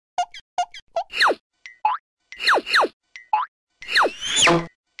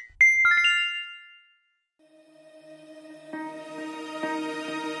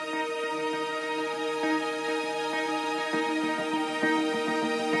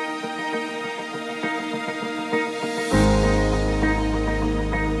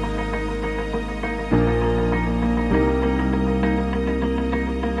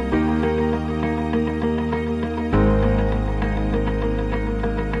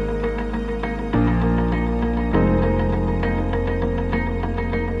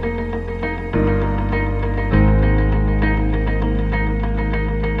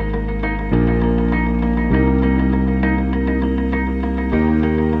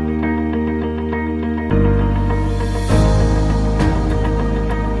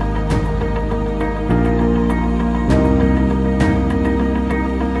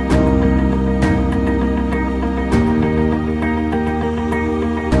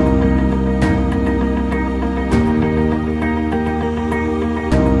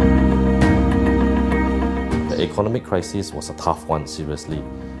economic crisis was a tough one, seriously.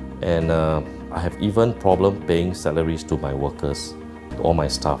 And I have even problem paying salaries to my workers, to all my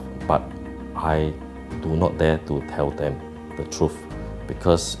staff. But I do not dare to tell them the truth,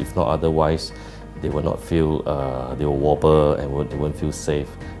 because if not otherwise, they will not feel, they will wobble and they won't feel safe.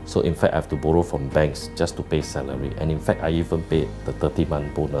 So in fact, I have to borrow from banks just to pay salary. And in fact, I even paid the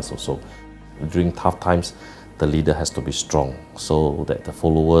 30-month bonus also. During tough times, the leader has to be strong so that the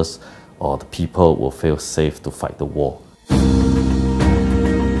followers or the people will feel safe to fight the war.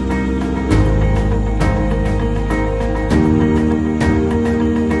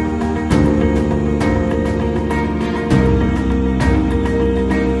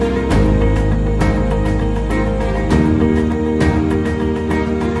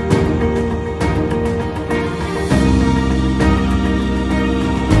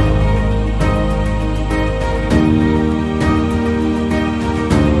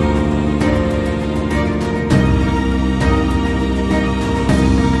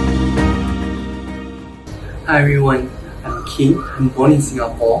 Hi everyone, I'm King. I'm born in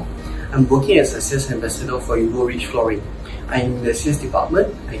Singapore. I'm working as a sales ambassador for Evorich Flooring. I'm in the sales department.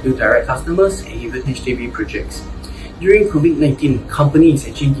 I do direct customers and even HDB projects. During COVID-19, company is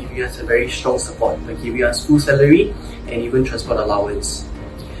actually giving us a very strong support by giving us full salary and even transport allowance.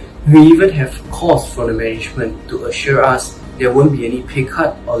 We even have calls from the management to assure us there won't be any pay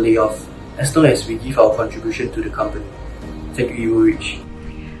cut or layoff as long as we give our contribution to the company. Thank you, Evorich.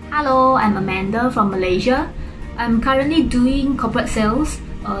 Hello, I'm Amanda from Malaysia. I'm currently doing corporate sales,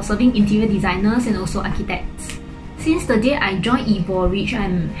 serving interior designers and also architects. Since the day I joined Evorich,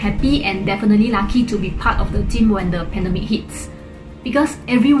 I'm happy and definitely lucky to be part of the team when the pandemic hits. Because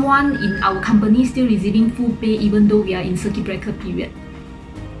everyone in our company is still receiving full pay even though we are in circuit breaker period.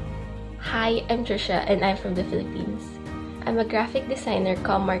 Hi, I'm Trisha and I'm from the Philippines. I'm a graphic designer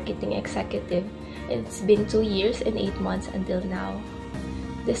cum marketing executive. It's been 2 years and 8 months until now.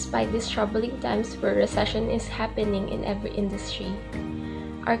 Despite these troubling times where recession is happening in every industry,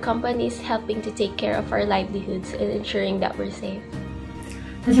 our company is helping to take care of our livelihoods and ensuring that we're safe.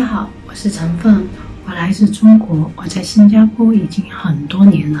 大家好，我是陈凤，我来自中国，我在新加坡已经很多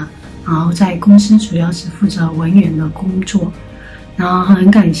年了，然后在公司主要是负责文员的工作，然后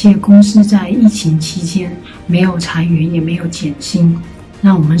很感谢公司在疫情期间没有裁员也没有减薪，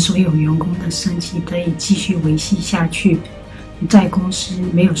让我们所有员工的生计得以继续维系下去。在公司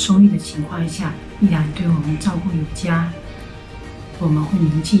没有收益的情况下，依然对我们照顾有加，我们会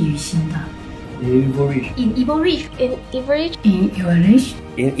铭记于心的。In Evorich. In Evorich. In Evorich. In Evorich.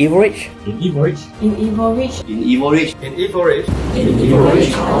 In Evorich. In Evorich. In Evorich. In Evorich. In Evorich. In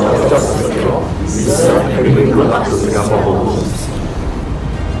Evorich. Just as a job, we serve and bring good luck to Singapore.